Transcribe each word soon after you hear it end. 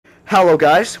Hello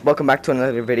guys, welcome back to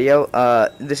another video.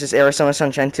 This is Arizona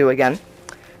Sunshine 2 again.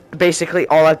 Basically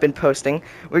all I've been posting.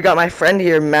 We got my friend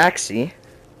here, Maxi.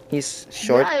 He's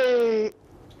short. Yay.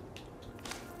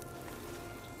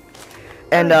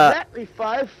 And exactly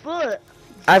 5 foot.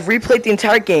 I've replayed the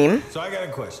entire game. So I got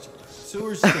a question.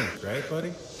 Sewers stink, right,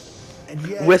 buddy? And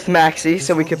yet, with Maxi,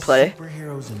 so we could play.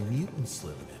 Superheroes and mutants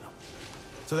living in them.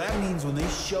 So that means when they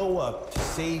show up to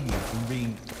save you from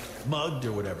being mugged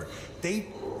or whatever, they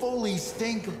fully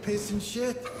stink of piss and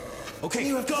shit. Okay,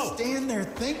 you have to stand there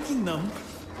thanking them,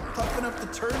 puffing up the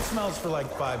turd smells for like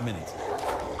 5 minutes.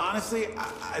 Honestly,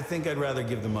 I think I'd rather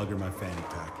give the mugger my fanny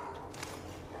pack.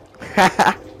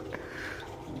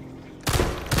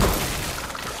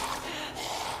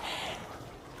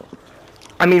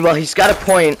 I mean, well, he's got a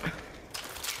point.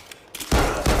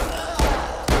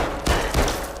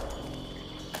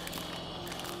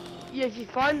 Yeah, if you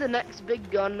find the next big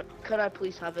gun, could I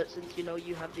please have it since you know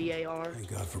you have the AR?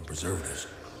 Thank God for preservatives.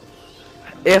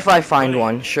 If I find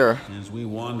one, sure. As we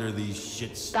wander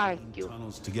these Thank you.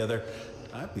 tunnels together,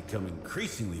 I've become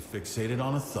increasingly fixated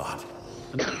on a thought.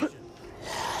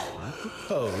 I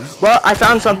propose. Well, I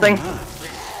found something.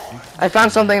 I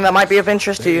found something that might be of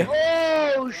interest to you.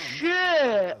 Oh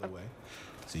shit! By the way,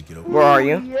 so you get over. Where are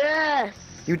you? Yes.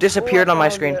 You disappeared on my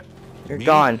found screen. it. You're Me?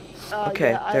 gone. Uh,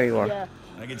 Okay, yeah, there you are. Yeah.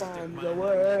 I can stick Found my the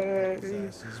way.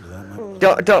 asses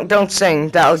without my. Don't sing.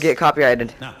 That'll get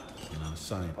copyrighted. No, not a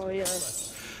scientist. Oh yeah.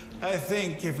 I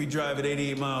think if we drive at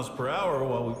 88 miles per hour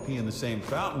while we pee in the same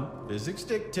fountain, physics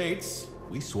dictates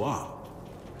we swap.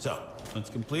 So,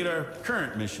 let's complete our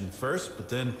current mission first, but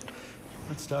then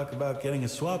let's talk about getting a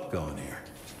swap going here.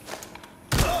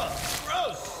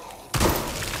 Gross!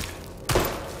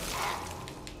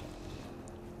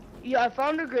 Yeah, I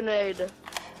found a grenade.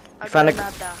 You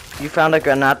found a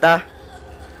granada?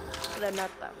 Granada.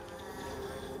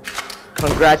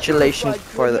 Congratulations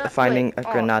for finding a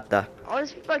granada. I want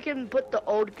to see if I can put the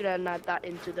old granada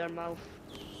into their mouth.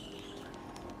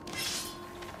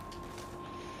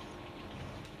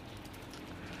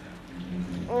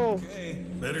 Oh, Okay,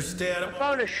 better stay out I of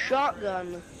found a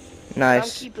shotgun. I'm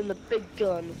Nice. keeping the big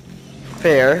gun. Wait,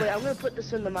 Fair. I'm gonna put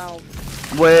this in the mouth.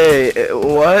 Wait,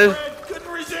 what? Fred,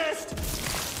 couldn't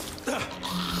resist!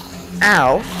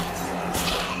 Ow.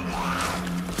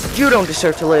 You don't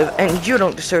deserve to live, and you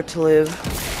don't deserve to live.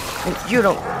 And you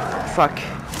don't. Fuck.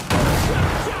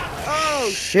 Oh,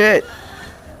 Shit.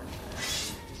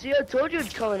 see, I told you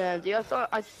it'd come in handy. I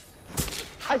thought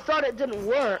it didn't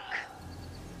work.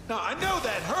 No, I know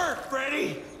that hurt,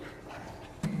 Freddy!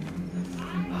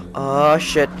 Oh,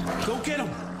 shit. Go get him!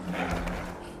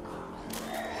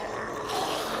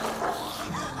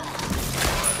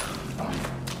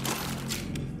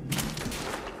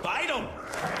 Bite him!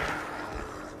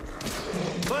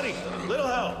 Buddy, little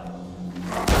help!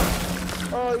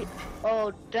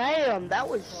 Oh, damn, that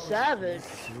was savage.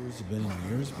 Sewers have been in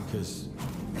years because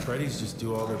Freddy's just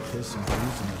do all their piss and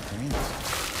booze in their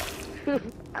pants.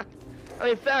 I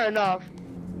mean, fair enough.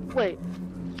 Wait,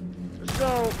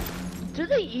 so, do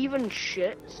they even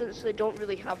shit since they don't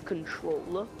really have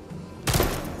control?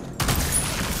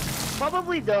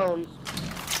 Probably don't.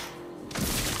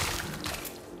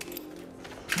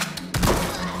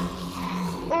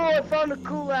 Oh, I found a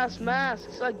cool ass mask.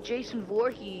 It's like Jason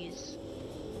Voorhees.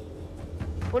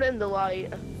 Put it in the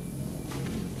light.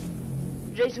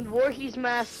 Jason Voorhees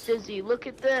mask, Dizzy. Look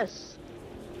at this.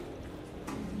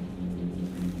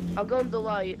 I'll go in the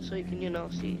light so you can, you know,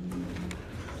 see.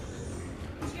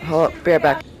 Hold up, be right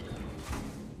back.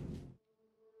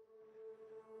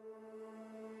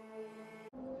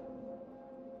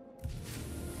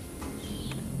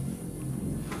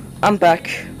 I'm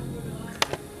back.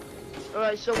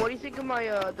 Alright, so what do you think of my,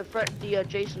 the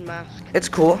Jason mask? It's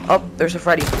cool. Oh, there's a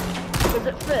Freddy. Does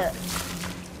it fit?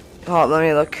 Oh, let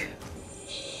me look.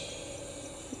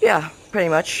 Yeah, pretty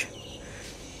much.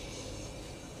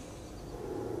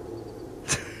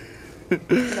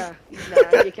 Nah,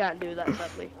 you can't do that,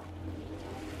 sadly.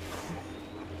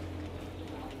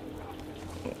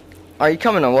 Are you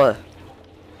coming or what?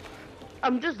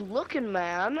 I'm just looking,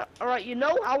 man. Alright, you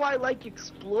know how I like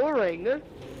exploring.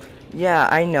 Yeah,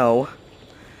 I know.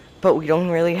 But we don't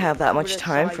really have that much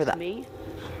time for Criticize that. Me.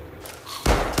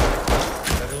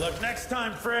 Better luck next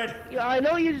time, Fred! Yeah, I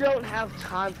know you don't have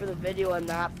time for the video and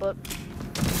that, but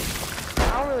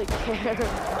I don't really care.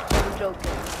 I'm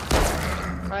joking.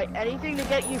 Alright, anything to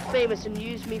get you famous and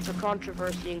use me for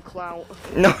controversy and clout.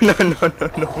 No.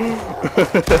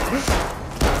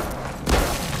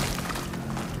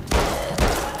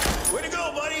 Way to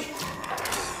go, buddy!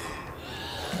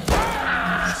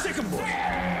 Sick 'em, boy!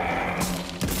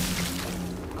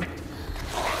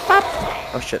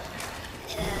 Oh shit.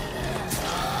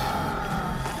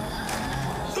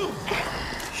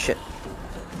 shit.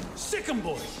 Sick 'em,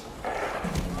 boys.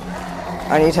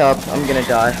 I need help. I'm gonna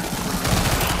die.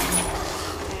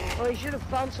 Oh, you should have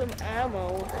found some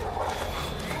ammo.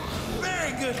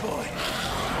 Very good, boy.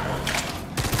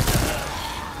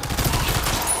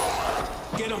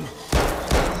 Get him.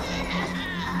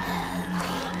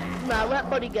 Nah, let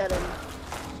Buddy get him.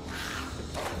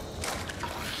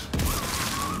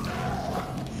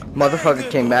 Motherfucker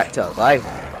came back to life.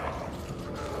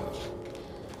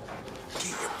 Get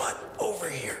your butt over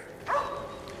here.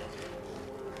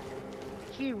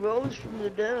 He rose from the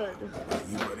dead.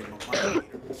 You buddy,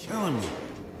 killing me.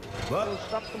 But So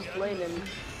stop complaining.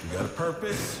 you got a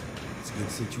purpose. It's a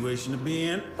good situation to be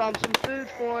in. Found some food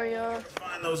for you.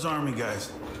 Find those army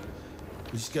guys.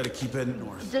 We just gotta keep heading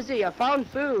north. Dizzy, I found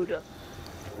food.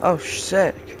 Oh,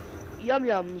 sick. Yum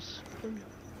yums.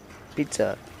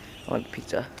 Pizza. I want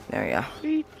pizza. There you go.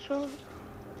 Pizza.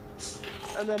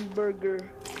 And then burger.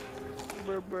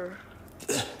 Burger.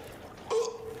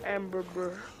 And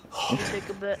burger. You take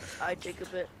a bit, I take a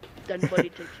bit, then Buddy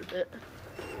takes a bit.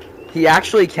 He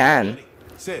actually can.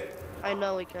 Sit. I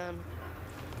know he can.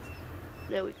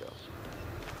 There we go.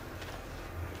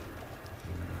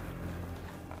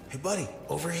 Hey, buddy,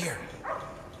 over here.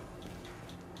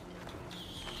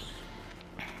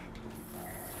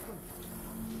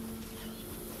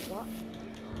 What?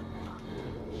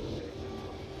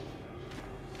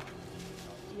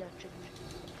 Yeah, chicken.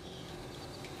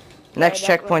 Next that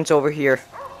checkpoint's over here.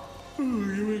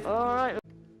 Alright.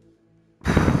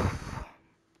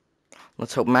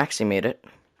 Let's hope Maxie made it.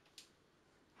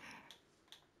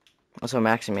 Let's hope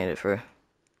Maxie made it for.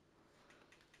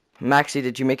 Maxie,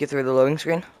 did you make it through the loading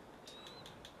screen?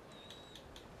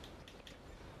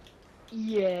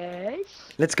 Yes.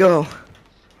 Let's go. Here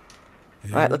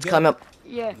Alright, we let's go. climb up.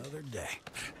 Yeah. Another day.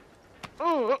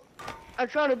 Oh, I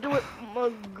tried to do it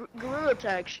my Gorilla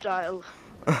Tag style,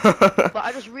 but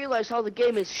I just realized how the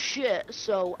game is shit,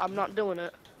 so I'm not doing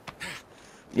it.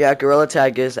 Yeah, Gorilla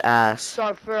Tag is ass.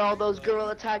 Sorry for all those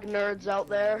Gorilla Tag nerds out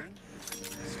there.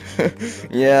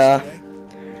 Yeah.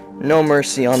 No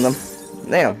mercy on them.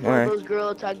 Damn, All alright. those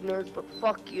Gorilla Tag nerds, but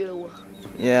fuck you.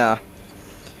 Yeah.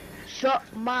 Shut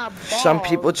my balls. Some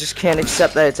people just can't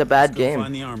accept that it's a bad Go game.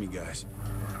 find the army guys.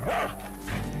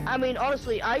 I mean,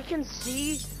 honestly, I can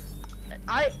see. See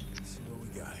what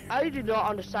we got here. I do not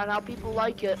understand how people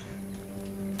like it.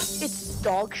 It's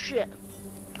dog shit.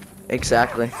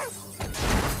 Exactly.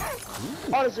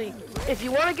 Honestly, if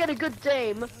you want to get a good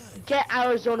game, get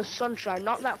Arizona Sunshine,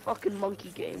 not that fucking monkey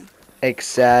game.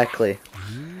 Exactly.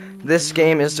 This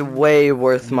game is way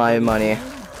worth my money.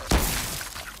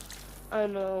 I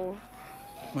know.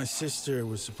 My sister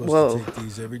was supposed Whoa. to take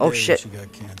these every day Oh, when shit. she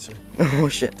got cancer. Oh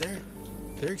shit.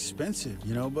 They're expensive,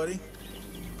 you know, buddy?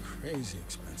 Crazy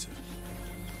expensive.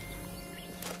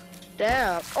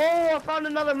 Damn. Oh, I found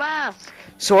another mask.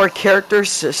 So our character's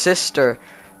sister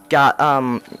got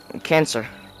cancer.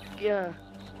 Yeah.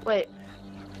 Wait.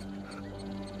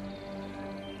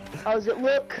 How does it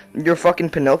look? You're fucking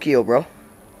Pinocchio, bro.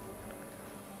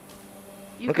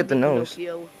 You Look can at the be nose.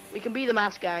 Pinocchio. We can be the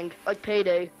mask gang, like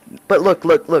Payday. But look.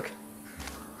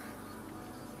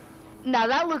 Now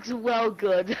that looks well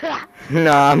good.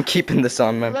 Nah, I'm keeping this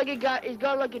on, man. Like a guy, he's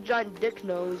got like a giant dick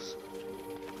nose.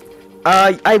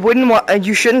 I wouldn't want.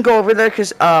 You shouldn't go over there,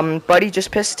 cause Buddy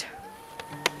just pissed.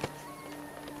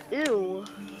 Ew.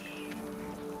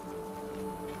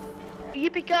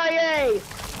 Yippee-ki-yay!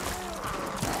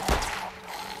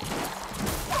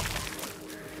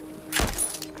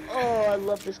 Oh, I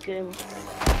love this game.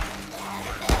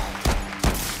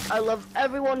 I love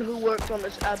everyone who worked on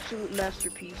this absolute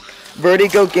masterpiece.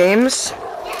 Vertigo Games,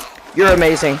 you're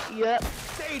amazing. Yep,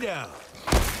 Stay down.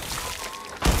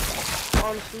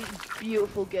 honestly,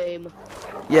 beautiful game.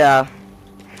 Yeah,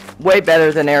 way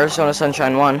better than Arizona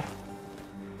Sunshine 1.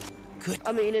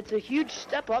 I mean, it's a huge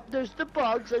step up. There's the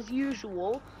bugs as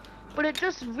usual, but it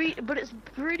just but it's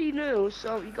pretty new,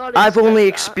 so you gotta. I've only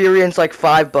expect that. experienced like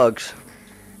 5 bugs.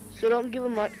 So don't give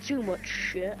them like too much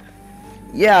shit.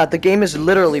 Yeah, the game is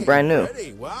literally brand new.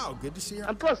 Ready? Wow, good to see you.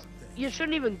 And plus, you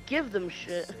shouldn't even give them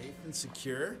shit. Safe and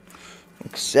secure.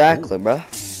 Exactly, bro.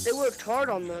 They worked hard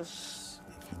on this,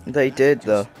 They did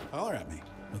though. Holler at me,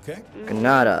 okay?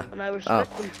 Granada. and I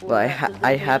respect Oh, them for but I that, 'cause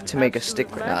I they have made to an make a absolute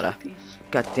stick granada. masterpiece.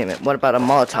 God damn it. What about a I'm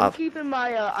Molotov? keeping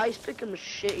my ice pick and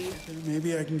machete.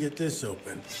 Maybe I can get this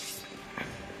open.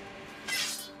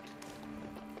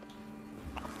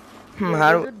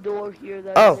 How There's do? a door here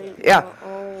that Oh, ain't- yeah.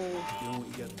 Oh, You know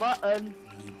what you got? button.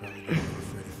 You probably got a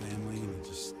Freddy family and you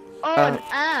just Oh, an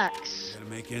axe. gotta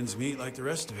make ends meet like the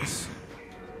rest of us.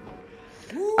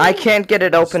 I can't get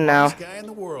it open now. Smartest guy in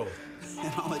the world.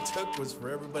 And all it took was for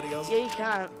everybody else. Yeah, you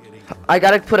can't. I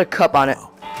gotta put a cup on it.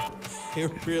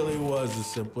 It really was a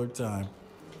simpler time.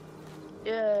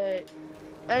 Yay.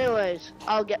 Anyways,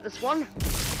 I'll get this one.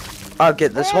 I'll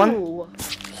get this one. Oh,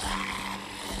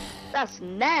 that's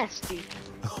nasty.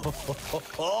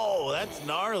 Oh, that's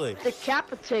gnarly.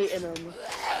 Decapitating him.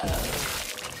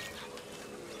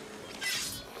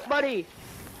 Buddy,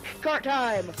 cart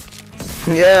time.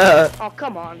 Yeah. Oh,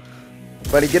 come on.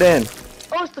 Buddy, get in.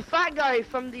 Oh, it's the fat guy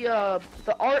from the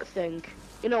art thing.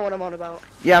 You know what I'm on about.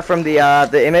 Yeah, from the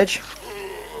image.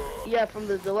 Yeah, from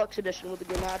the deluxe edition with the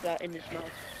granada in his mouth.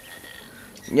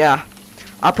 Yeah.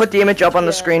 I'll put the image up on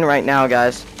the Yeah. screen right now,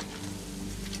 guys.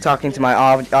 Talking to my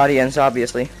audience,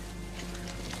 obviously.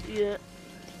 Yeah.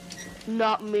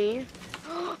 Not me.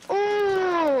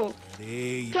 Oh!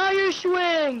 Hey, Tire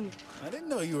swing! I didn't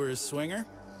know you were a swinger.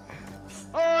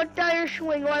 Oh, tire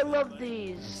swing! Oh, I love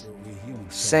these. So we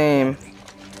humans Same.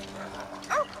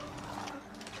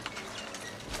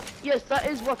 Yes, that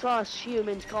is what us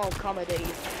humans call comedy.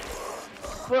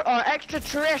 For our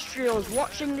extraterrestrials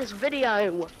watching this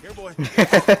video. Here, boy.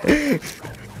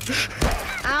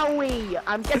 Owie!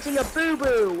 I'm getting a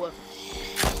boo-boo.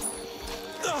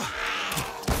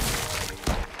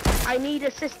 I need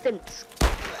assistance.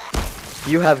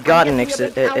 You have gotten getting a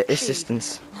big ouchie.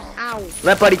 assistance. Ow.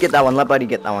 Let Buddy get that one. Let Buddy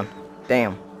get that one.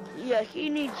 Damn. Yeah, he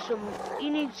needs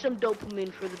some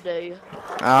dopamine for the day.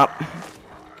 Uh,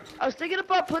 I was thinking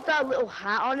about put that little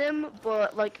hat on him,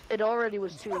 but like it already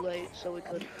was too late, so we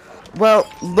could.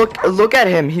 well, look at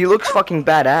him. He looks fucking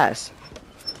badass.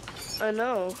 I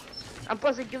know. And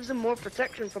plus it gives him more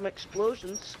protection from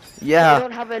explosions. They Yeah.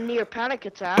 don't have a near panic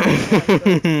attack.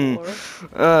 Yeah.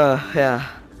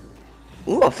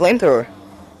 Ooh, a flamethrower.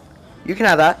 You can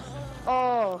have that.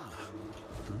 Oh,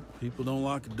 People don't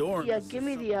lock a door. yeah, give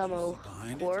me the ammo, of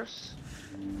Behind it. course.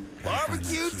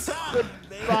 Barbecue time.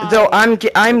 Bye. Though I'm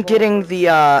getting the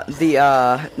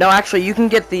no, actually you can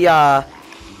get the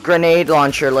grenade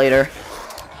launcher later.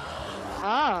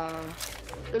 Ah,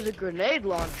 there's a grenade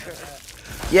launcher.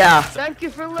 Yeah, Thank you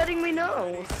for letting me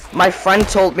know. my friend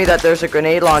told me that there's a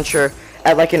grenade launcher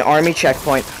at like an army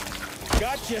checkpoint.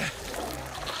 Gotcha.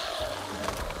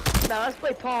 Now let's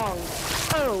play Pong.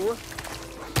 Oh.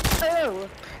 Oh.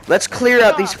 Let's clear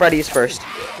out these Freddies first.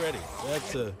 Freddy,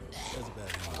 that's a bad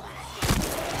one.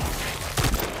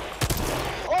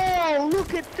 Oh,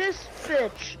 look at this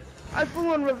bitch. I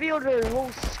full on revealed her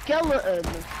whole skeleton.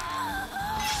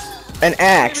 An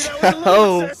axe. Maybe that was a little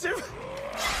Oh. excessive.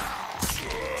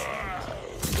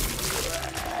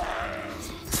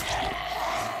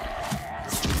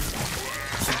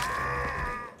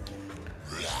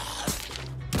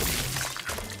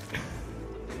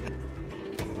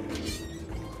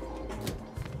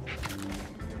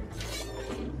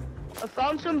 I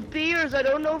found some beers. I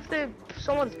don't know if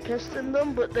someone's pissed in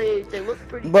them, but they look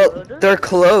pretty Well, good. they're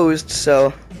closed,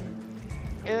 so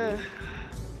Yeah.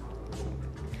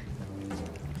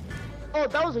 Oh,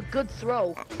 that was a good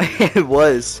throw. it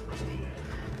was.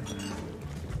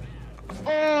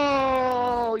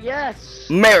 Oh, yes.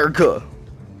 America.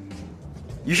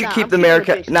 You should Nah, keep I'm the keeping the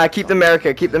America. Jason Nah, keep the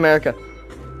America. Keep the America.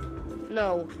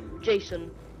 No, Jason.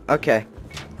 Okay.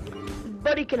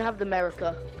 Buddy can have the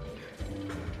America.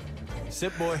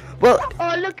 Sit, boy. Well,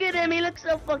 Oh, look at him. He looks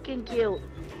so fucking cute.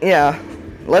 yeah.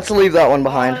 Let's leave that one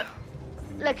behind.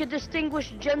 Like a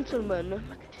distinguished gentleman.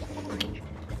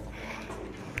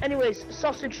 Anyways,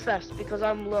 sausage fest because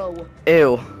I'm low.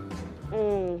 Ew.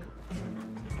 Oh.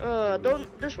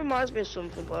 This reminds me of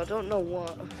something, but I don't know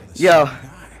what. Yo,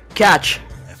 catch.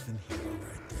 Effing hero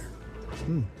right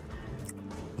there.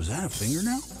 Was that a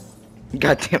fingernail?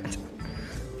 God damn it.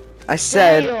 I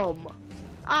said Damn!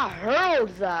 I heard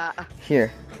that.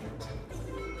 here.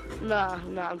 Nah,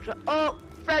 I'm trying. Oh,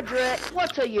 Frederick,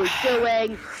 what are you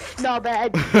doing?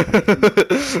 Knobhead.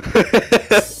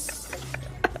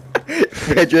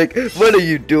 Frederick, what are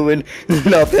you doing,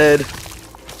 knobhead?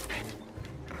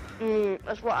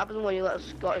 That's what happens when you let a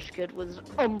Scottish kid with his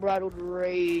unbridled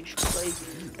rage play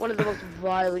one of the most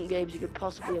violent games you could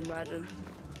possibly imagine.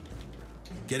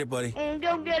 Get it, buddy.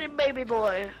 Go get it, baby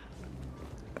boy.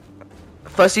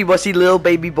 Fussy wussy little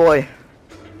baby boy.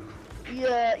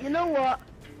 Yeah, you know what?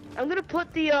 I'm gonna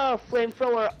put the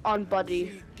flamethrower on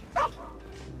Buddy.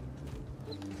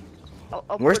 I'll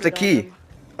Where's put the it on key? him.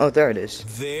 Oh, there it is.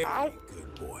 Very Ow.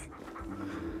 good boy.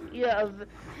 Yeah,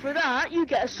 for that you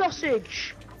get a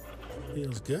sausage.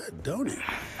 Feels good, don't it?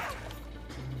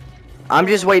 I'm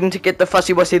just waiting to get the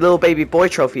fussy wussy little baby boy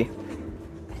trophy.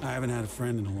 I haven't had a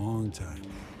friend in a long time,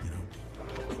 you know.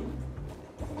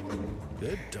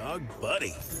 Good dog,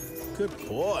 buddy. Good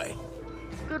boy.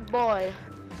 Good boy.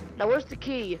 Now where's the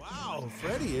key? Wow,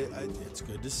 Freddy, it's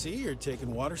good to see you're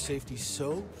taking water safety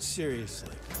so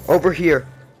seriously. Over here.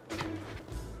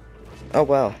 Oh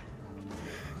well.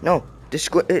 No,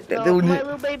 No, my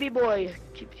little baby boy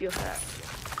keeps you happy.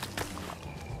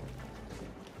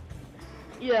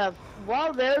 Yeah,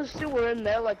 while those two were in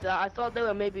there like that, I thought they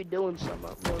were maybe doing something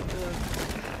up more good.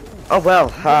 Oh well, You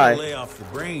gotta hi. lay off the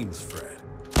brains, Fred.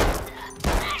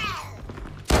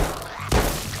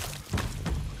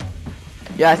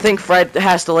 Yeah, I think Fred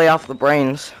has to lay off the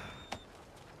brains.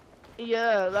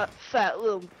 Yeah, that fat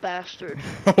little bastard.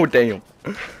 Oh damn.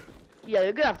 Yeah,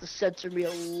 you're gonna have to censor me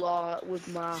a lot with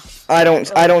my... I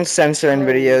don't censor in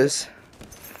videos.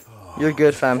 You're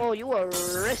good, fam. Oh, you are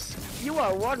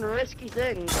one risky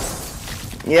thing.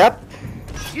 Yep.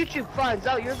 YouTube finds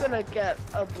out you're gonna get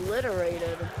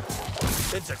obliterated.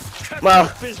 It's a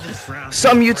Well, business round.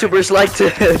 some YouTubers like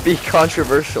to be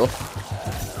controversial.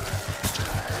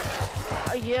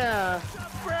 Yeah.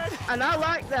 And I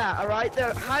like that, alright?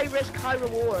 They're high risk, high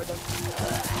reward.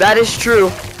 That is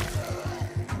true.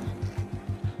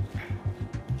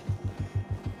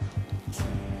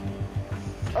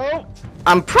 Oh,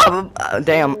 I'm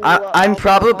I'm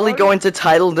probably going to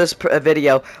title this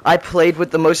video, I played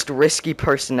with the most risky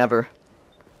person ever.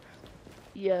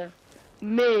 yeah.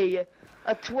 Me,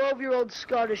 a 12-year-old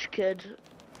Scottish kid.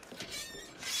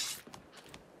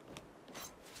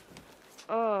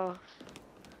 Oh.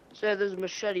 So there's a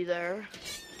machete there.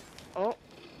 Oh.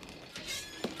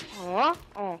 Huh?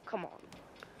 Oh, come on.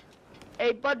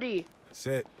 Hey, buddy.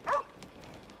 Sit.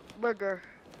 Burger.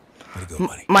 Way to go,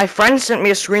 buddy. My friend sent me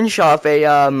a screenshot of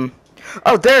a,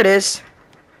 oh, there it is.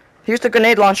 Here's the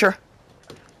grenade launcher.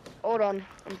 Hold on.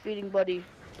 I'm feeding buddy.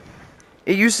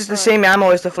 It uses the same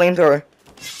ammo as the flamethrower.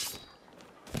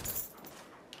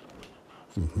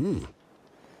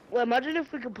 Well, imagine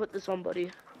if we could put this on buddy.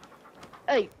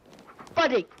 Hey,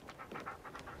 buddy.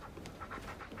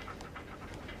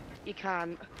 You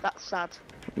can't. That's sad.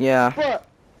 Yeah. But,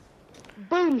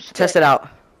 boomstick. Test it out.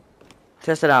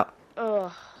 Test it out.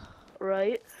 Ugh,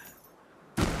 right.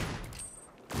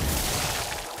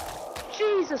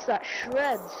 Jesus, that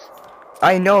shreds.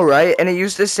 I know, right? And it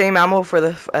used the same ammo for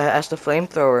the as the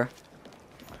flamethrower.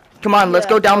 Come on, let's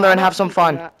Yeah, go down no, there I'm and not have some keeping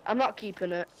fun. that. I'm not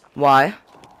keeping it Why?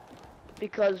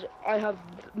 because I have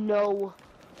no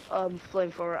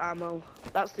flamethrower ammo.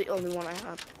 That's the only one I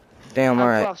have. Damn, And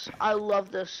alright. plus, I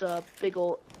love this big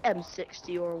old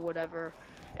M60 or whatever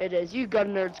it is. You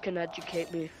gun nerds can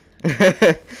educate me.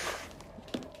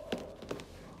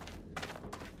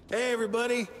 Hey,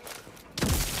 everybody.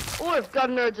 Or if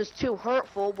gun nerds is too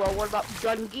hurtful, well, what about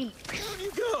gun geeks? Where'd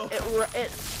you go?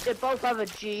 It both have a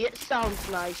G. It sounds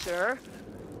nicer.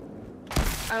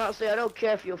 And honestly, I don't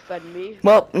care if you offend me.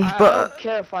 Well, I don't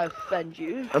care if I offend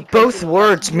you. because, both you know,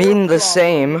 words that's your mean the problem.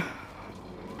 same.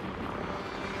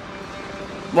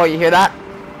 Well, you hear that?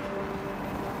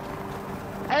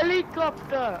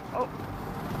 Helicopter. Oh,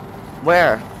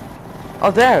 Where?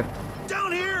 Oh, there.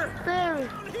 Down here! there.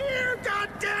 Down here! God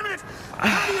damn it!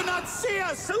 How do you not see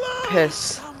us? Hello? Piss.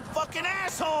 Some fucking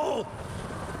asshole!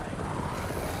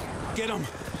 Get him.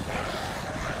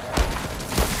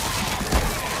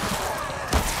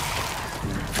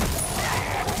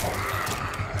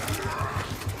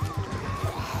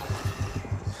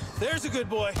 There's a good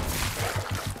boy.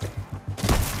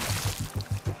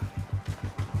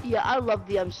 Yeah, I love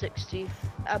the M60.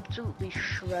 Absolutely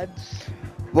shreds.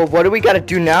 Well, what do we gotta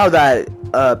do now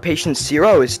that patient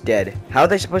Zero is dead? How are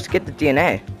they supposed to get the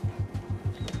DNA?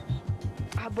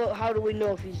 But how do we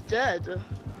know if he's dead?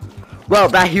 Well,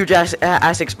 that huge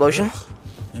ass explosion.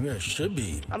 Maybe I should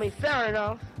be. I mean, fair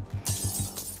enough.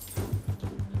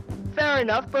 Fair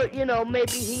enough, but you know,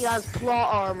 maybe he has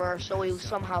plot armor, so he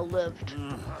somehow lived.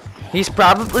 He's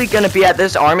probably gonna be at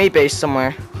this army base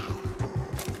somewhere.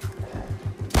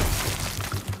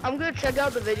 I'm gonna check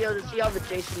out the video to see how the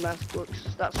Jason mask looks,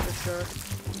 that's for sure.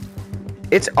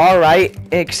 It's alright,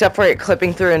 except for it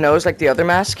clipping through a nose like the other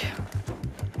mask.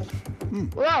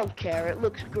 Well, I don't care, it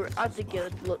looks great. I think it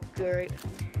would look great.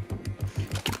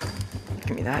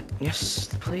 Give me that. Yes,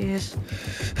 please.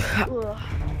 Ugh.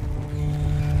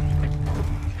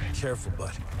 Careful,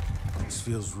 bud. This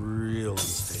feels real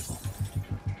unstable.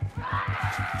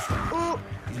 Ooh,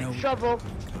 You know, shovel,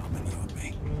 common you and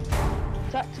me.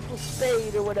 tactical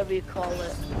spade, or whatever you call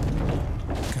it.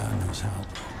 God knows how.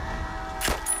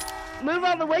 Move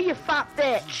out of the way, you fat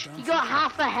bitch! You got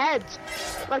half a head!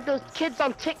 Like those kids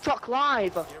on TikTok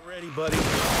Live. Get ready, buddy.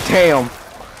 Damn.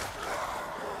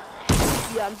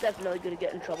 Yeah, I'm definitely gonna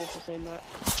get in trouble for saying that.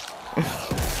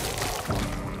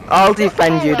 I'll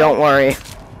defend you, don't worry.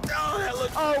 Oh, that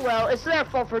looks... Oh well, it's their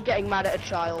fault for getting mad at a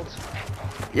child.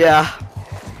 Yeah.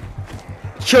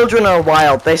 Children are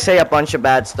wild. They say a bunch of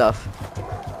bad stuff.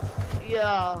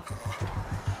 Yeah.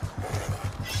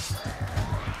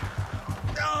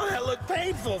 Oh, that looked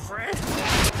painful, Fred.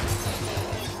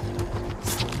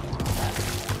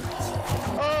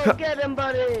 Oh, get him,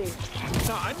 buddy.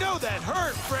 No, I know that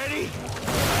hurt, Freddy.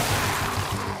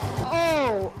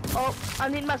 Oh, I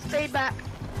need my spade back.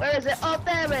 Where is it? Oh,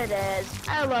 there it is.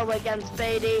 Hello again,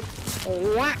 Spady.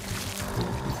 Whack.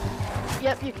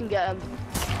 Yep, you can get him.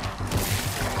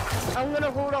 I'm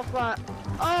gonna hold off that.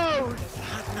 Oh,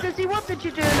 Dizzy, what did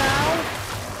you do now?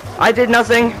 I did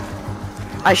nothing.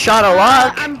 I shot a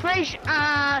log. I'm pretty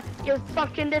sure, you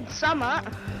fucking did summer.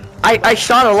 I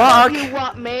shot a log. You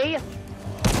what, me?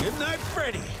 Good night,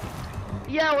 Freddy.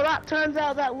 Yeah, well that turns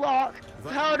out that lock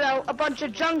held out a bunch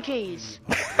of junkies.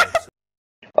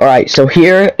 Alright, so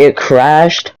here it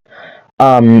crashed,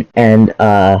 and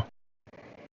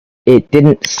it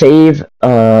didn't save,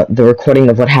 the recording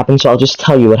of what happened, so I'll just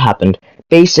tell you what happened.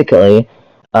 Basically,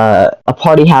 a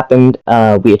party happened,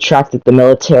 we attracted the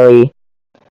military,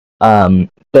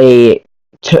 they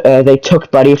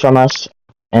took Buddy from us,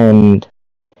 and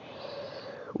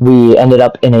we ended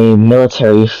up in a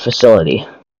military facility.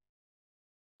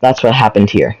 That's what happened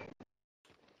here.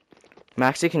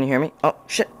 Maxie, can you hear me? Oh,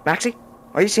 shit, Maxie?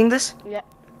 Are you seeing this? Yeah.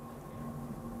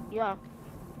 Yeah.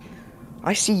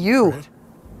 I see you. Fred?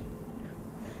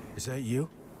 Is that you?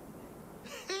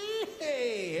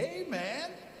 Hey,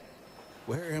 man.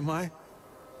 Where am I?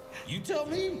 You tell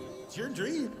me. It's your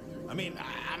dream. I mean,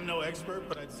 I'm no expert,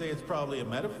 but I'd say it's probably a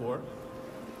metaphor.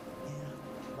 Yeah,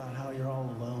 about how you're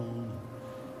all alone.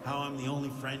 How I'm the only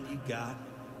friend you got.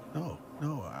 No,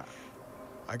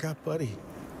 I got Buddy.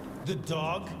 The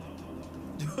dog?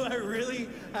 Do I really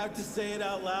have to say it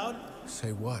out loud?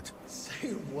 Say what? Say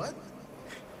what?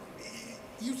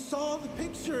 You saw the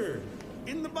picture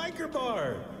in the biker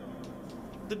bar.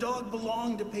 The dog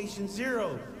belonged to patient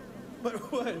zero. But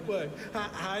what?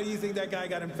 How do you think that guy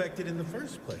got infected in the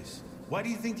first place? Why do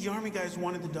you think the army guys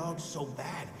wanted the dog so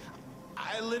bad?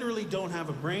 I literally don't have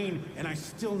a brain, and I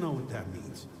still know what that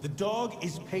means. The dog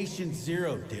is patient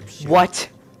zero, dipshit. What?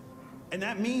 And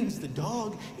that means the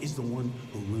dog is the one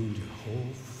who ruined your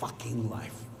whole fucking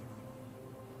life.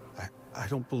 I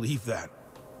don't believe that.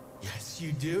 Yes,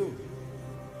 you do.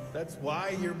 That's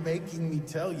why you're making me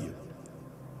tell you.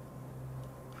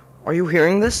 Are you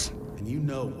hearing this? And you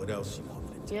know what else you want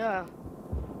me to do, Yeah.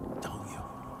 don't you?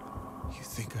 You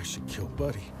think I should kill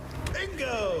Buddy?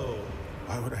 Bingo!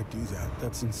 Why would I do that?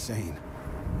 That's insane.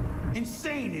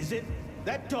 Insane, is it?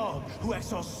 That dog who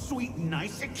acts all sweet and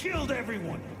nice, it killed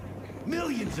everyone.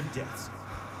 Millions of deaths.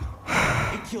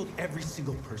 It killed every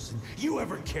single person you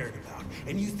ever cared about.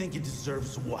 And you think it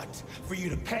deserves what? For you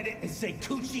to pet it and say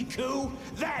coochie coo?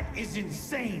 That is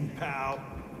insane, pal.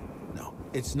 No,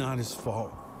 it's not his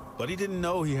fault. But he didn't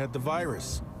know he had the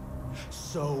virus.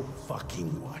 So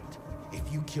fucking what?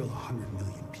 If you kill 100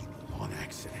 million people on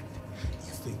accident,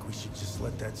 you think we should just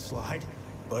let that slide?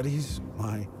 Buddy's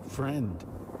my friend.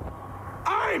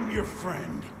 I'm your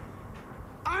friend!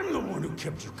 I'm the one who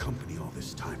kept you company all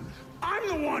this time. I'm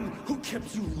the one who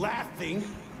kept you laughing.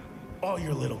 All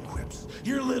your little quips,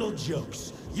 your little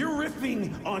jokes, you're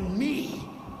riffing on me.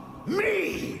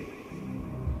 Me!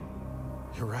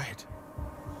 You're right.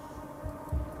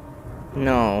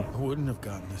 No. I wouldn't have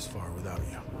gotten this far without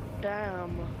you.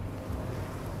 Damn.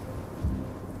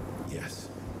 Yes.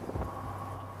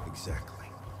 Exactly.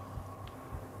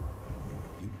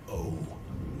 You owe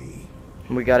me.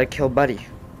 We gotta kill Buddy.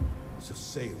 So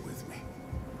say it with me.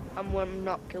 I'm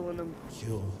not killing him.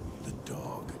 Kill the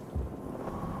dog.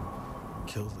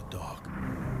 Kill the dog.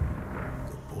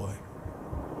 Good boy.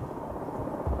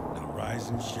 Now rise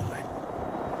and shine.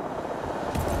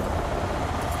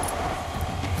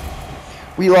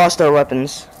 We lost our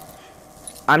weapons.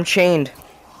 I'm chained.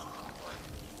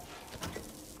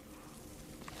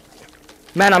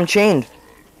 Man, I'm chained.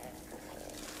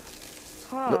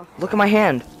 Huh. Look at my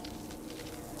hand.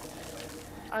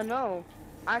 I know.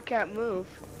 I can't move.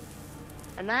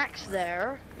 An axe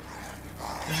there.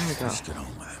 There we go. Let's get on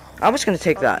with it. I was gonna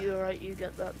take that. Alright, you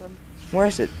get that then. Where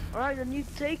is it? Alright, then you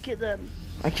take it then.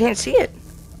 I can't see it.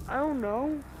 I don't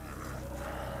know.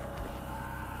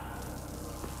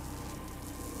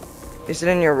 Is it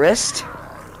in your wrist?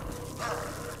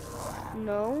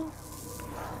 No.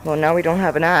 Well, now we don't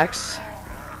have an axe.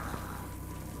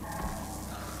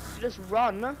 Just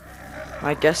run.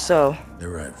 I guess so.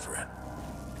 You're right, Fred.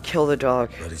 Kill the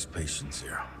dog. Buddy's patient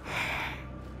zero.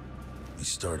 He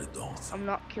started the whole thing. I'm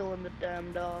not killing the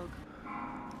damn dog.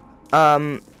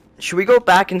 Should we go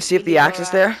back and see if the axe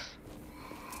is there?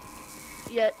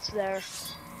 Yeah, it's there.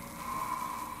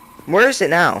 Where is it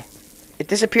now? It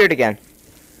disappeared again.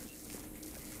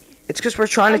 It's because we're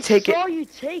trying to take I it. saw you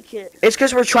take it. It's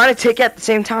because we're trying to take it at the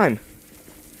same time.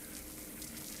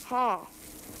 Huh.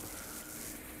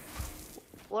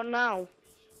 What now?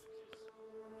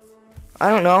 I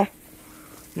don't know.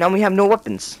 Now we have no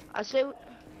weapons. I say,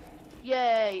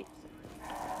 yay.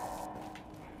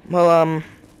 Well, I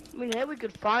mean, hey, we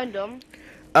could find them.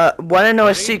 wanna know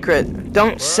a secret?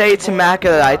 Don't say to Macca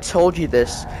that I told you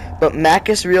this, but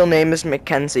Macca's real name is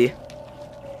Mackenzie.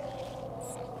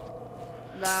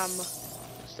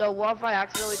 So what if I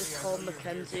accidentally just called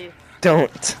Mackenzie?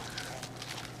 Don't.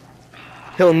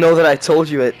 He'll know that I told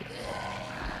you it.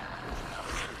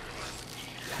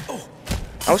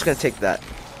 I was gonna take that.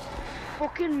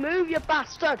 Fucking move, you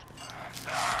bastard!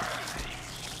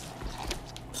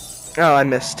 Oh, I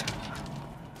missed.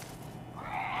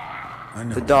 I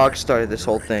know. The dog started this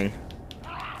whole thing.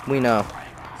 We know.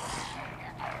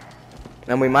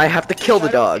 And we might have to kill the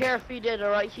I dog. don't care if he did,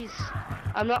 alright?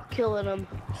 I'm not killing him.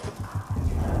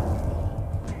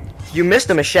 You missed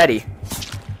a machete.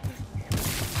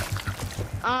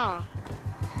 Ah.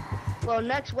 Well,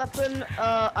 next weapon,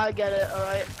 I get it,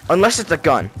 alright? Unless it's a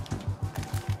gun.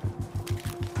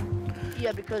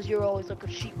 Yeah, because you're always like a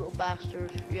cheap little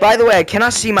bastard. Yeah. By the way, I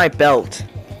cannot see my belt.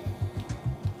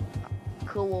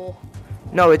 Cool.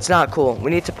 No, it's not cool. We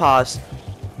need to pause.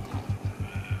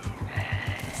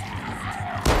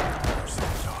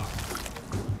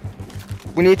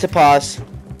 We need to pause.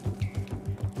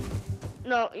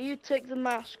 No, you take the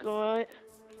mask, alright?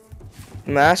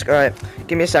 Mask? Alright.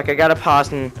 Give me a sec. I gotta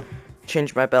pause and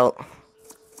change my belt.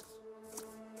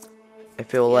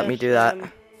 If it will let me do that.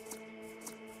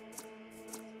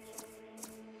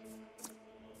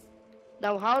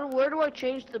 Now, where do I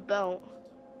change the belt?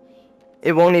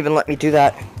 It won't even let me do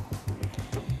that.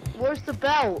 Where's the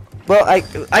belt? Well,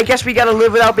 I guess we gotta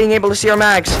live without being able to see our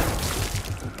mags.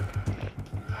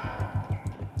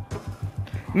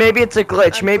 Maybe it's a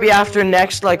glitch. Maybe after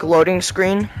next, like, loading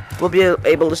screen, we'll be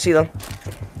able to see them.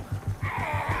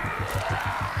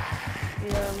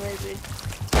 Yeah, maybe.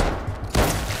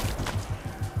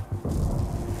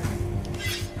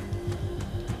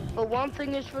 But one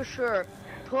thing is for sure.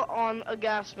 Put on a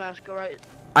gas mask, alright?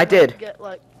 I did. Get,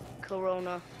 like,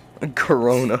 corona.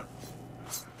 Corona.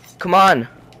 Come on.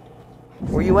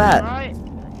 Where you at? Alright?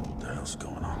 What the hell's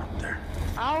going on up there?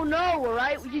 I don't know,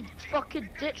 alright? You fucking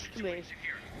ditched me.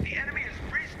 The enemy has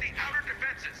breached the outer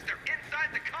defenses. They're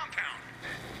inside the compound.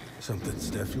 Something's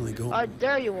definitely going on. Alright,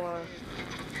 there you are.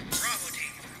 Bravo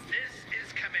team, this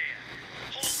is command.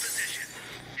 Hold position.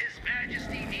 His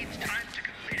Majesty needs time to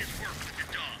complete his work with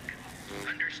the dog.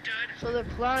 Understood? So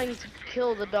they're planning to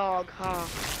kill the dog, huh?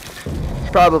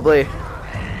 Probably.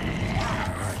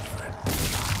 Right, Fred.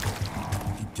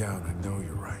 Deep down, I know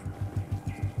you're right.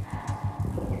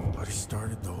 But he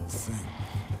started the whole thing.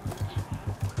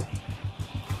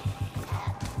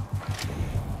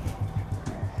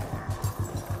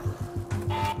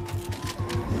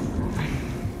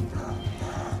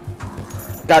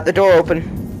 Got the door open.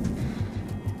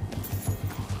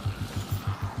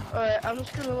 Alright, I'm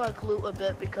just gonna like loot a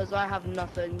bit because I have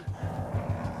nothing.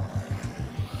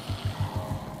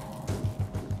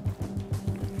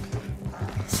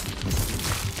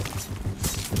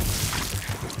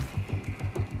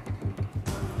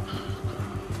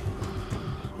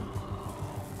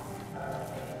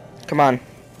 Come on.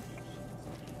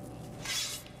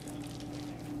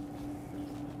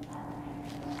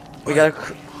 We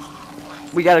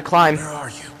gotta climb. Where are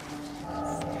you?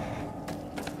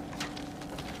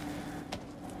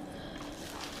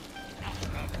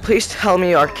 Please tell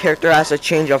me our character has a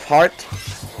change of heart.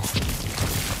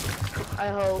 I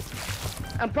hope.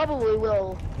 And probably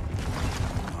will.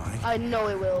 I know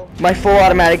it will. My full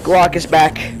automatic Glock is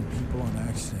back. People on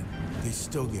accident, they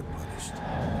still get punished.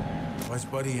 Why's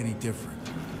Buddy any different?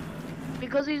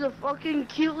 Because he's a fucking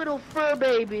cute little fur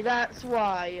baby, that's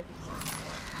why.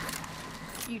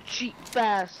 You cheap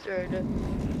bastard. Oh,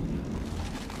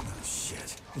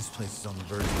 shit. This place is on the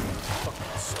verge of being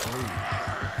fucking screwed.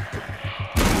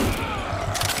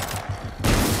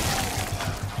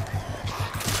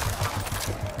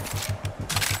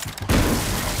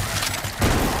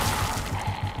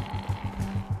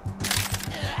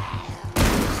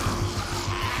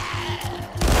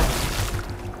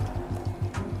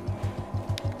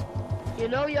 You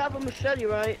know you have a machete,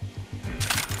 right?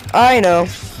 I know.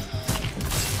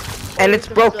 And it's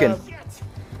broken.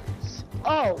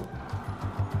 Oh.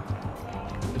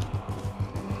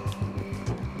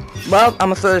 Well, I'm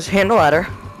gonna throw this handle at her.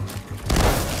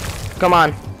 Come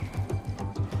on.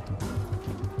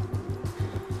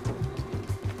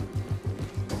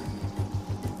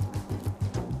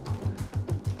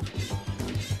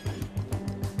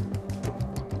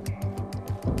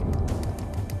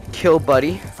 kill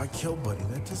Buddy. If I kill Buddy,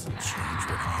 that doesn't change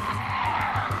what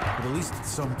happened. But at least it's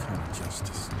some kind of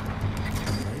justice.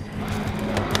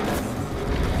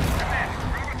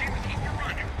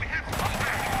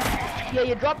 Yeah,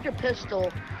 you dropped your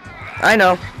pistol. I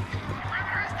know.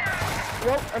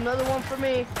 Well, another one for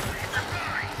me.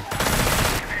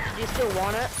 Do you still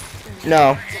want it?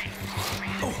 No.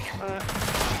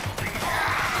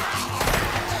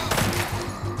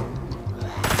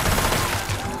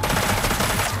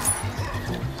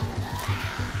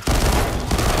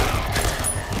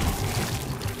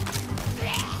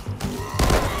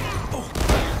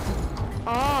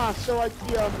 Ah, so like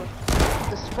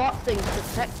the spot things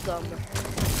protect them.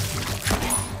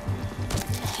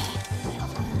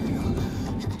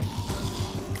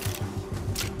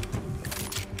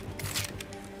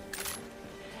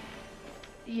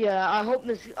 Yeah,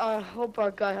 I hope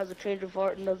our guy has a change of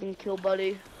heart and doesn't kill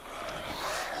Buddy.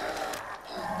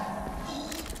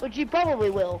 Which he probably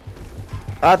will.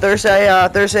 There's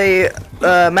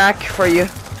a Mac for you.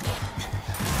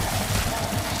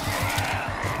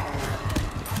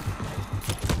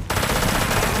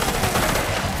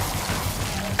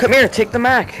 Come here, take the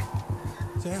Mac.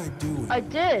 Say I do it. I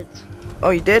did. Oh,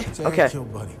 you did? Say Okay. I kill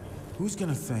Buddy. Who's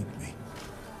gonna thank me?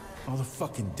 All the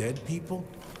fucking dead people?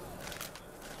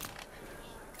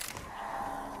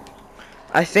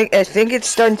 I think it's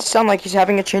starting to sound like he's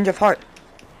having a change of heart.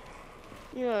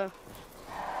 Yeah.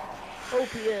 Hope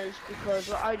he is,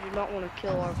 because I do not want to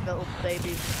kill our little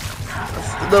baby.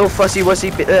 Little fussy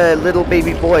wussy little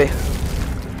baby boy.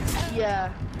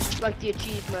 Yeah, like the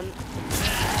achievement.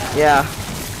 Yeah.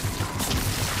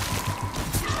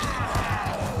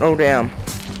 Oh damn.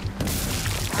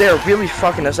 They're really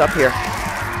fucking us up here.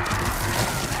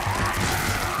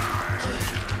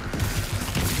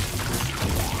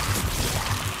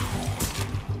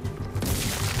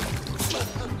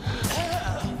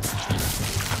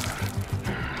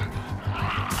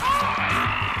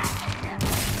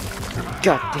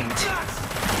 God damn it.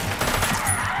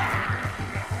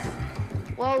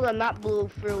 Well then, that blew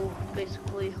through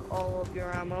basically all of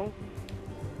your ammo.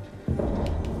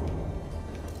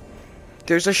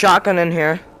 There's a shotgun in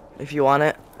here, if you want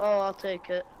it. Oh, I'll take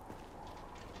it.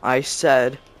 I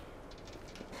said.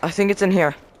 I think it's in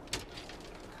here.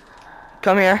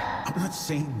 Come here. I'm not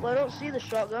saying. Well, I don't see the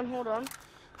shotgun. Hold on.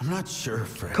 I'm not sure,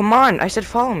 Fred. Come on, I said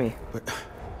follow me. But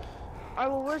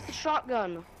Alright, well, where's the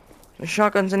shotgun? The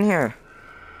shotgun's in here.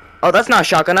 Oh, that's not a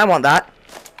shotgun. I want that.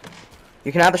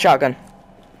 You can have the shotgun.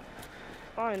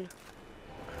 Fine.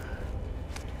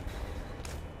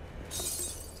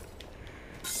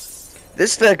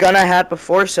 This is the gun I had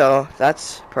before, so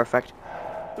that's perfect.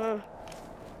 A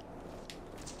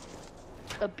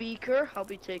beaker. I'll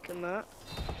be taking that.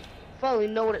 Finally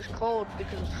know what it's called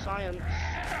because of science.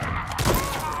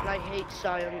 And I hate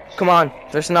science. Come on,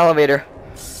 there's an elevator.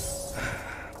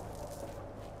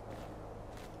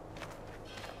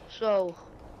 So,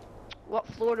 what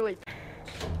floor do we?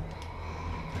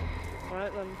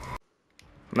 Alright then.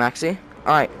 Maxie?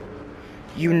 Alright.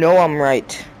 You know I'm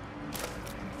right.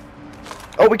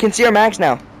 Oh, we can see our mags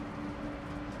now.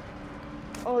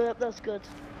 Oh, yep, that's good.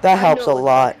 That I helps a knew it.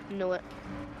 lot. Knew it.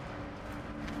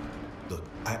 look,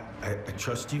 I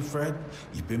trust you, Fred.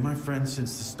 You've been my friend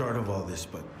since the start of all this,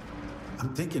 but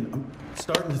I'm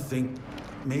starting to think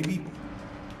maybe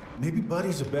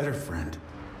Buddy's a better friend.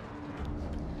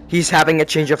 He's having a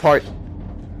change of heart.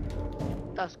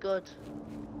 That's good.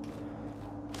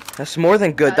 That's more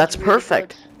than good. That's really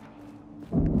perfect.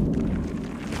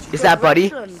 good. Is that Buddy?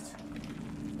 Progression.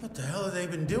 What the hell have they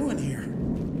been doing here?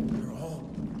 They're all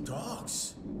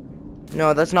dogs.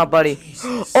 No, that's not Buddy.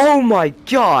 Jesus. Oh my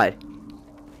god.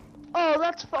 Oh,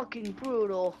 that's fucking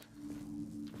brutal.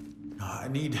 No, I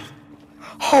need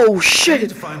Oh to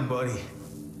shit. find Buddy.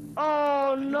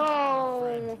 Oh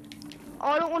no. Oh,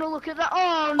 I don't want to look at that.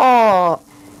 Oh no. Oh.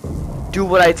 Do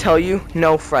what I tell you?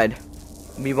 No, Fred.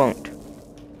 We won't.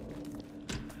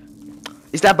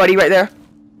 Is that Buddy right there?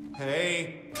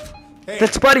 Hey.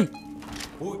 That's Buddy.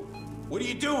 What are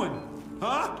you doing?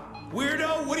 Huh?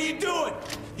 Weirdo, what are you doing?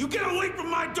 You get away from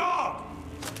my dog!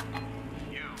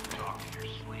 You talk in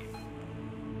your sleep.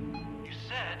 You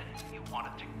said you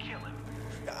wanted to kill him.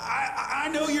 I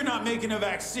know you're not making a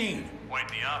vaccine. Quite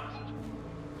the opposite.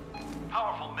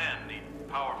 Powerful men need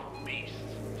powerful beasts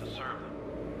to serve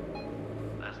them.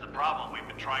 That's the problem we've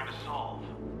been trying to solve.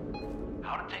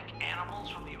 How to take animals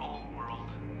from the old world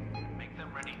and make them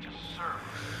ready to serve us.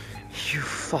 You Well,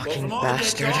 fucking from all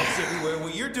bastard. the dogs everywhere,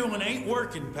 what you're doing ain't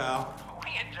working, pal.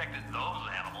 We injected those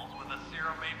animals with a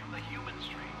serum made from the human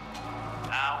strain.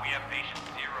 Now we have patient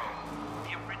zero,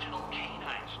 the original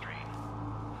canine strain.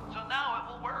 So now it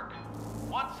will work.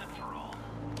 Once and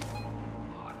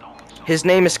His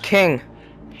name is King.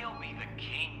 He'll be the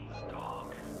king's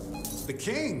dog. The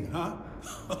king, huh?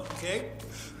 Okay,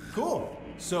 cool.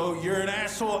 So you're an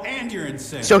asshole and you're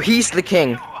insane. So he's the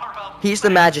king. You are a He's the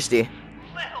majesty.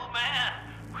 little man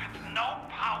with no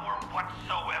power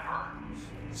whatsoever.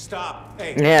 Stop.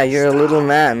 Hey. Yeah, you're a little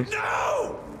man.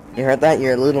 No! You heard that?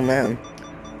 You're a little man.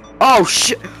 Oh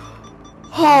shit!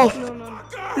 Oh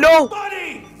Fucker! no!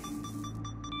 Buddy!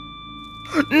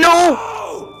 no!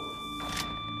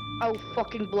 Oh! I'll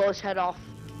fucking blow his head off.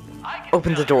 I can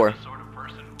Open tell the door. you're the sort of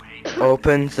person who hates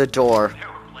Open the door. There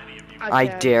were plenty of you. I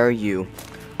can. dare you.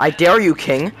 I dare you,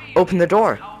 King. Open the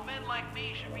door. How men like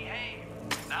me should behave.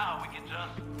 Now we can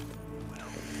just, well,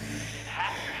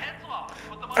 hack your heads off.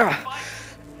 Put them on the fight.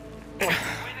 The way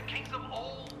the kings of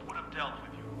old would have dealt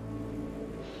with you.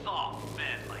 Soft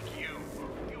men like you.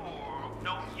 You're of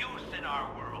no use in our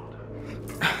world.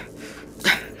 In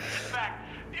fact,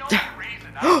 the only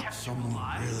reason I kept you Someone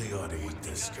alive really ought to eat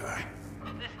this guy.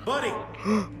 this Buddy!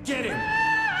 Get him!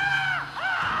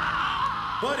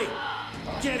 Buddy!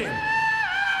 Get him!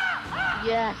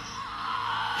 Yes.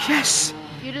 Yes.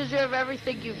 You deserve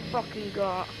everything you fucking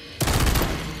got.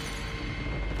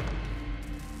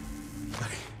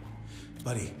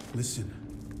 Buddy, listen.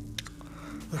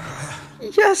 Look, I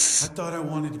Yes. thought I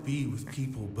wanted to be with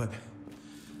people, but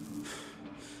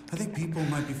I think people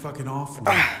might be fucking awful.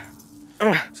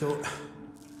 So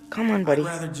Come on, I'd buddy.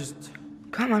 rather just.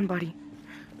 Come on, buddy.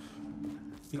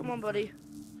 Come on, buddy.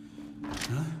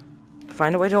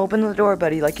 Find a way to open the door,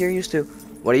 buddy, like you're used to.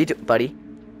 What do you do, buddy?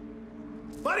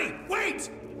 Buddy, wait!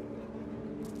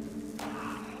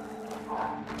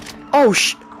 Oh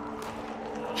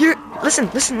Here, listen,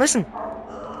 listen, listen.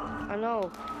 I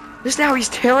know. Listen how he's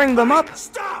tearing them up.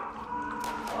 Stop!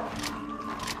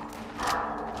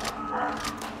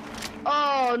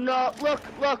 Oh no!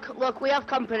 Look! We have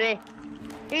company.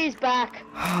 He's back.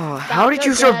 Oh, how did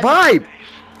you Dr. Dead. survive? This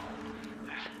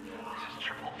is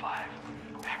 555.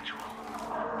 Actual.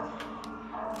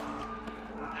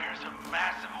 There's a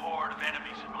massive horde of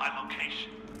enemies in my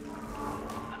location.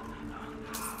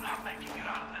 I'm not making it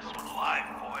out of this one alive,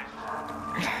 boys.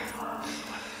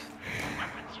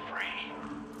 Weapons free.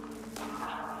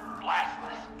 Blast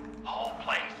this whole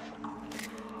place.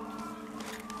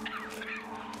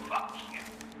 Fuck you,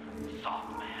 soft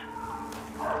man.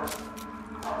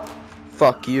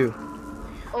 Fuck you.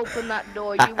 Open that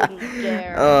door. You wouldn't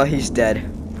dare. Oh, he's dead.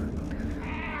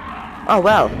 Oh,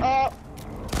 wow. Oh,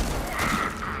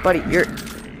 Buddy,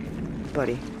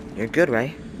 you're good,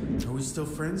 right? Are we still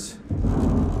friends?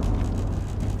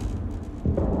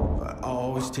 I'll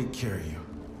always take care of you.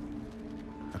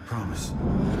 I promise.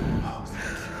 Oh,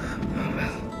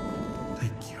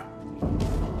 thank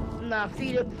you. nah.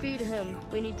 Feed him.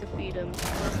 We need to feed him.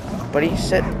 Buddy,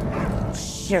 sit.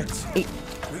 Here, eat.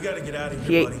 We gotta get out of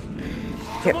He here, ate. buddy.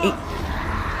 Here, eat.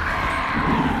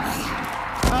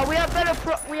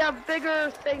 We have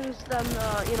bigger things than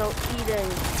eating.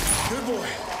 Good boy.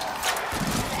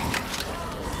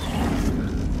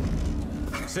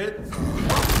 Sit.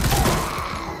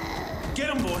 Get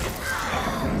him, boy.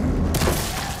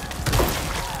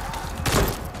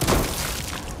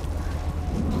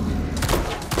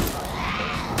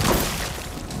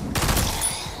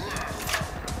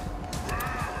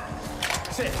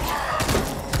 Sit.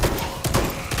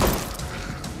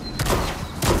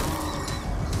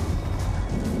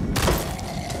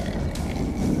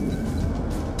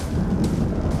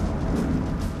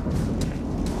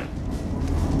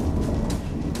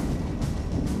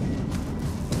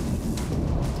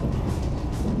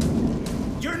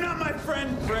 You're not my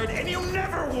friend, Fred, and you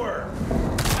never were.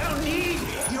 I don't need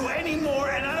you anymore,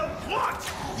 and I don't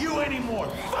want you anymore.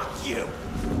 Fuck you.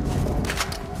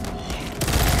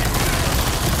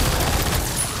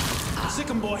 Sick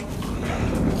 'em, boy.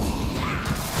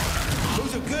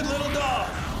 Who's a good little dog?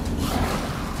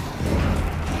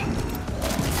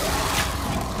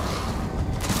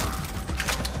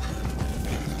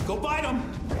 Go bite him.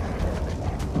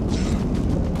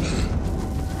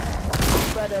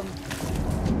 Spread him.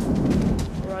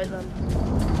 Right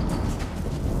then.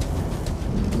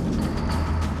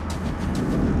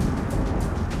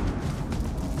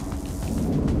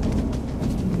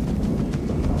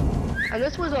 And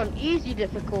this was on easy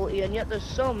difficulty, and yet there's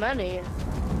so many.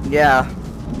 Yeah.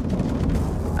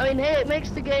 I mean, hey, it makes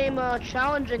the game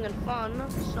challenging and fun,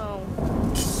 so...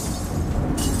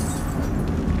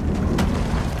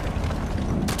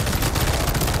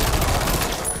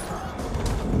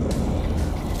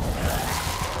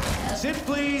 Sit,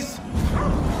 please.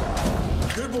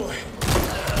 Good boy.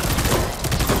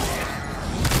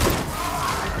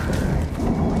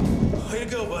 Way to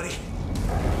go, buddy.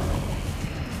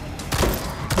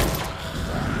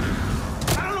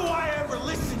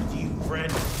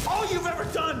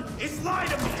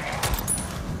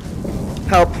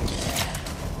 Help.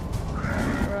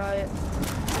 Right.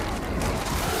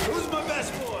 Who's my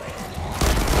best boy?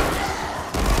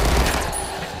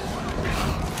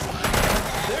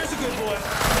 There's a good boy.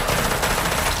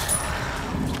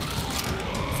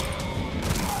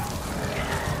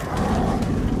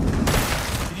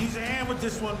 Could use a hand with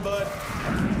this one, bud.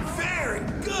 Very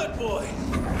good boy.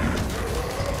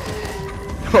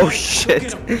 Oh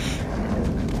shit.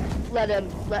 Let him.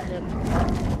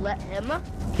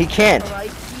 He can't.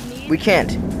 Alright, he needs. We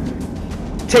can't.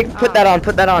 Put that on,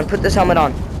 put this helmet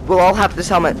on. We'll all have this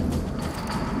helmet.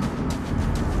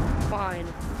 Fine.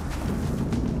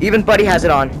 Even Buddy has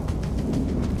it on.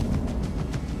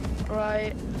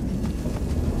 Right.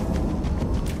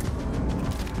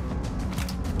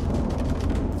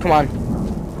 Come on.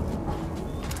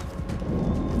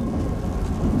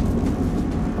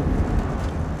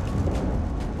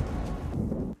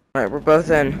 Alright, we're both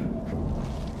in.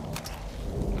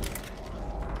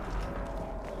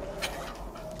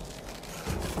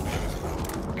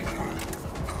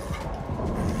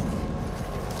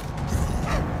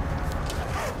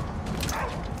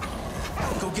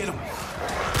 Go get him.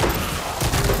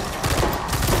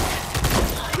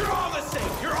 You're all the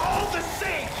same. You're all the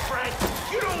same, Fred.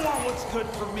 You don't want what's good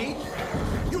for me.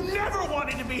 You never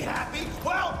wanted to be happy.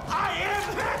 Well, I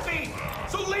am happy.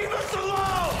 So leave us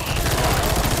alone.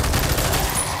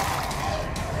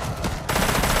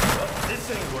 Well, this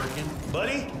ain't working,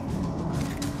 buddy.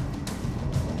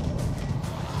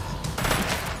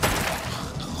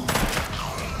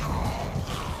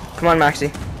 Come on,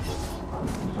 Maxie.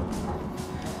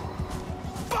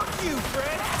 Fuck you,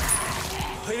 Fred.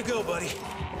 Way to go, buddy.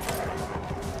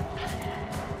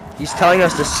 He's telling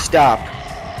us to stop.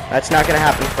 That's not gonna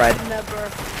happen, Fred. Never.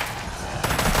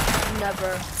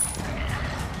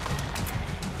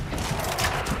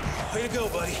 Way to go,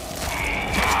 buddy.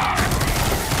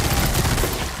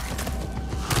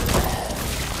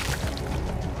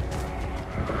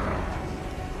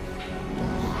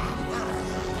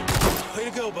 Way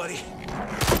to go, buddy.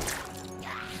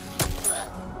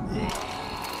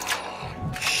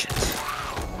 Shit.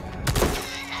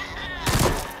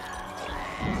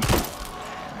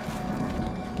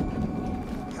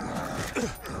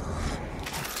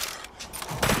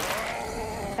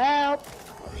 Help.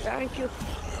 Thank you.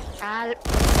 Got it.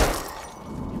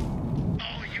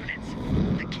 All units,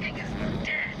 the king is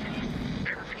dead. I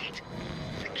repeat,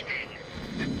 the king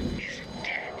is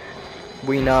dead.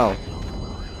 We know.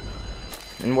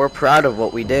 And we're proud of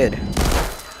what we did.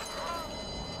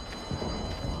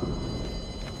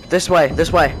 This way,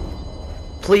 this way.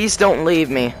 Please don't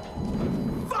leave me.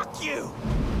 Fuck you.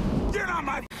 You're not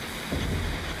my...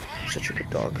 Such a good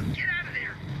dog. Get out of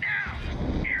there, now!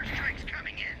 Airstrike's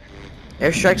coming in.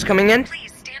 Airstrike's coming in?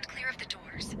 Please stand clear of the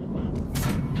doors.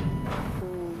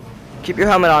 Keep your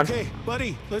helmet on. Okay,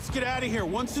 buddy, let's get out of here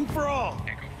once and for all.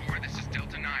 Echo 4, this is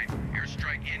Delta 9.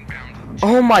 Airstrike inbound.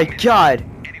 Oh my god.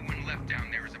 Anyone left down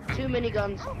there is about 2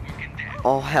 miniguns. fucking dead.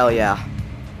 Oh hell yeah.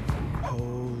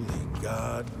 Holy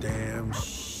goddamn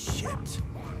shit.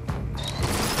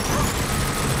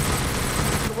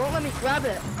 It won't let me grab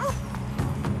it.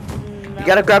 You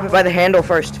gotta grab it by the handle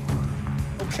first.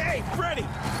 Okay, Freddy,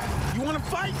 you wanna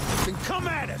fight? Then come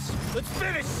at us. Let's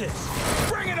finish this.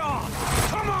 Bring it on.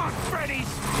 Come on, Freddy's.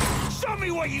 Show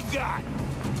me what you got.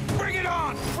 Bring it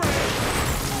on, Freddy.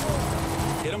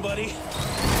 Get him, buddy.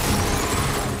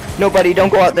 No, buddy, don't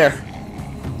go out there.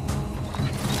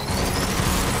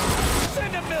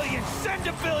 Send a million, send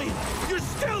a billion. You're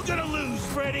still gonna lose,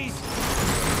 Freddy's.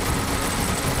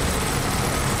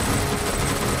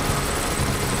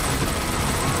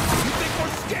 You think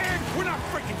we're scared? We're not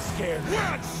freaking scared.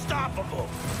 We're unstoppable.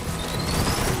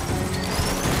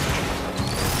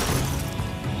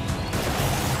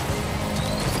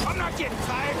 I'm not getting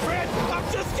tired, Fred.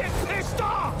 I'm just getting pissed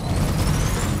off.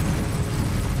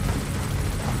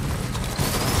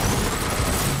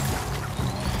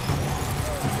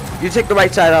 You take the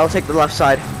right side, I'll take the left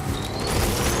side.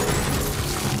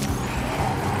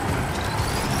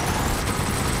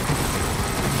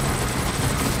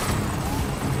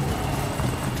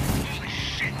 Holy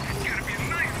shit, there's gotta be a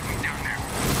million of them down there.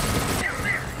 Down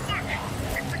there, look!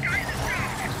 It's the guy in the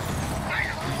dog!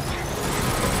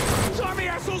 Zombie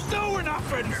assholes know we're not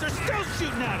Freddy's. They're still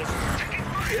shooting at us.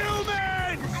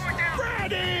 Humans!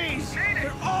 Freddy's!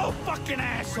 They're all fucking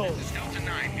assholes. This is Delta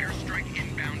 9. Airstrike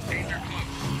inbound. Danger close.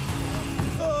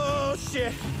 Oh,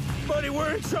 shit. Buddy,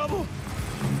 we're in trouble.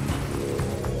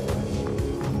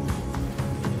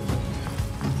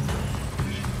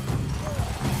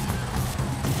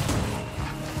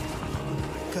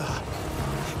 God,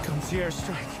 here comes the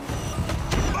airstrike.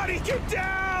 Buddy, get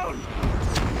down!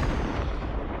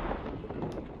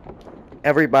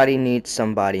 Everybody needs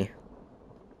somebody.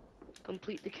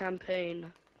 Complete the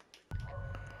campaign.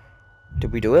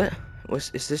 Did we do it?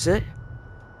 Is this it?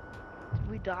 Did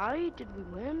we die? Did we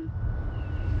win?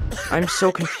 I'm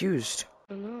so confused.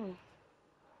 I don't know.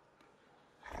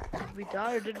 Did we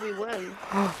die or did we win?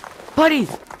 Buddy!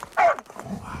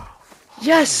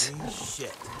 Yes! Holy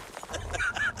shit.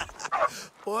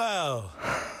 Wow.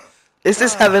 Is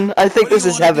this heaven? I think this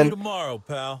is What do you wanna do heaven. tomorrow,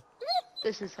 pal?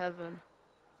 This is heaven.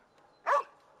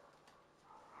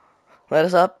 Let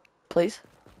us up, please.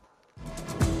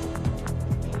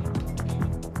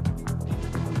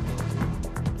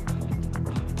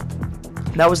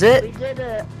 That was We it? did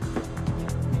it.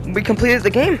 We completed the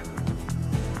game.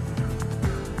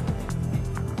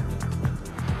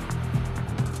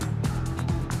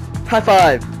 High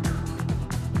five.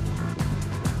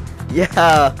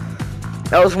 Yeah.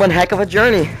 That was one heck of a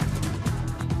journey.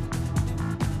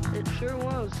 It sure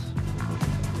was.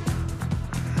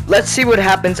 Let's see what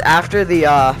happens after the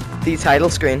title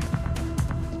screen.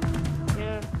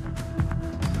 Yeah.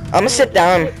 I'm gonna sit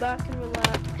down. Sit back and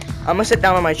relax. I'm gonna sit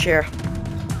down on my chair.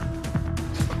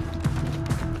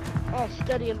 Oh,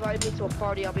 Steady invited me to a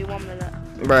party. I'll be 1 minute.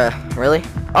 Bruh, really?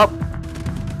 Oh.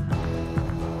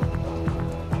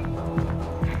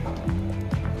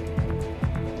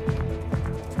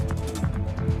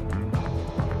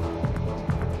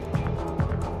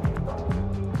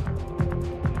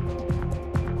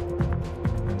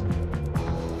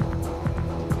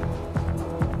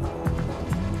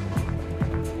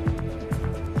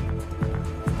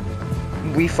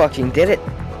 We fucking did it.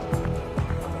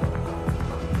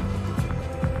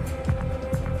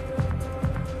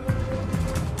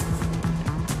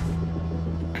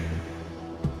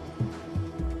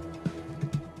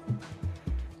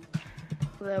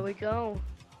 There we go.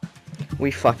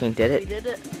 We fucking did We it. did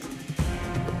it.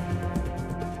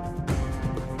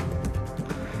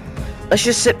 Let's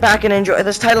just sit back and enjoy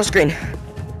this title screen.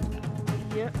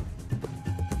 Yep.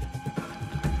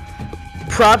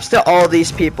 Props to all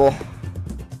these people.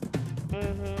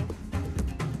 Mhm.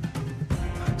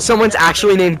 Someone's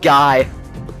actually named Guy.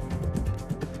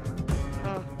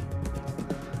 Huh.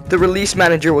 The release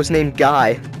manager was named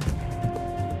Guy.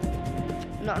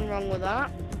 Nothing wrong with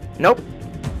that. Nope.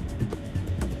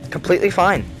 Completely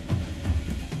fine.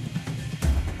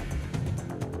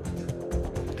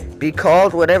 Be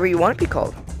called whatever you want to be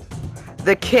called.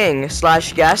 The King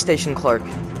 / gas station clerk.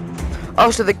 Oh,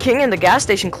 so the King and the gas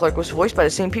station clerk was voiced by the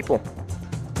same people.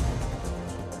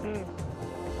 Hmm.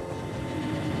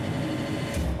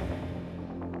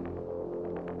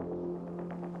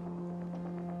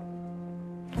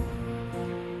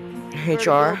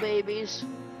 HR. Vertigo babies.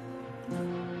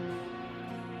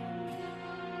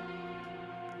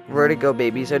 Vertigo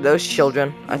babies. Are those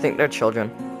children? I think they're children.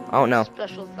 I don't know.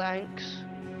 Special thanks.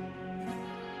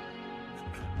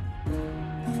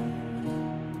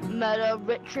 Meta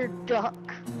Richard Duck.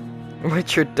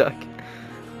 Richard Duck.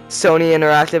 Sony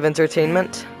Interactive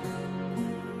Entertainment.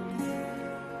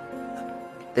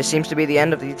 This seems to be the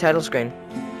end of the title screen.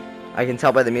 I can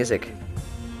tell by the music.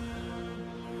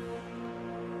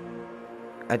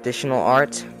 Additional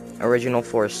art. Original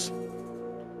Force.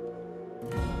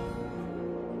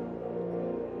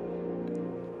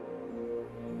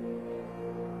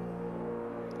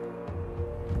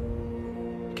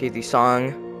 Okay, the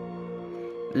song.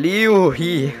 Liu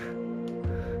He.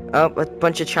 Oh, a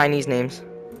bunch of Chinese names.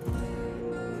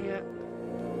 Yeah.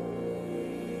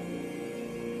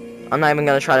 I'm not even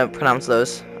gonna try to pronounce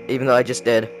those, even though I just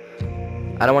did.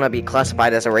 I don't want to be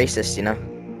classified as a racist, you know?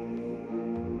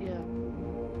 Yeah.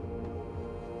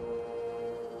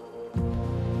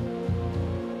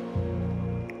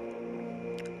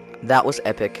 That was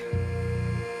epic.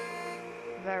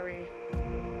 Very.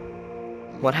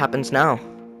 What happens now?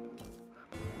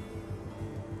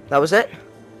 That was it?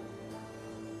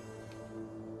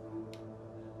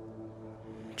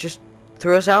 Just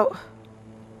threw us out?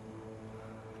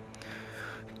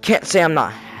 Can't say I'm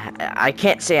not. I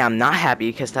can't say I'm not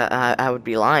happy because I would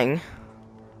be lying.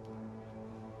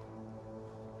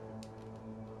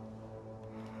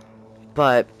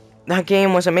 But that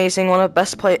game was amazing. One of the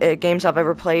best games I've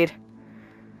ever played.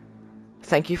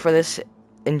 Thank you for this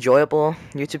enjoyable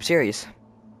YouTube series.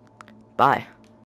 Bye.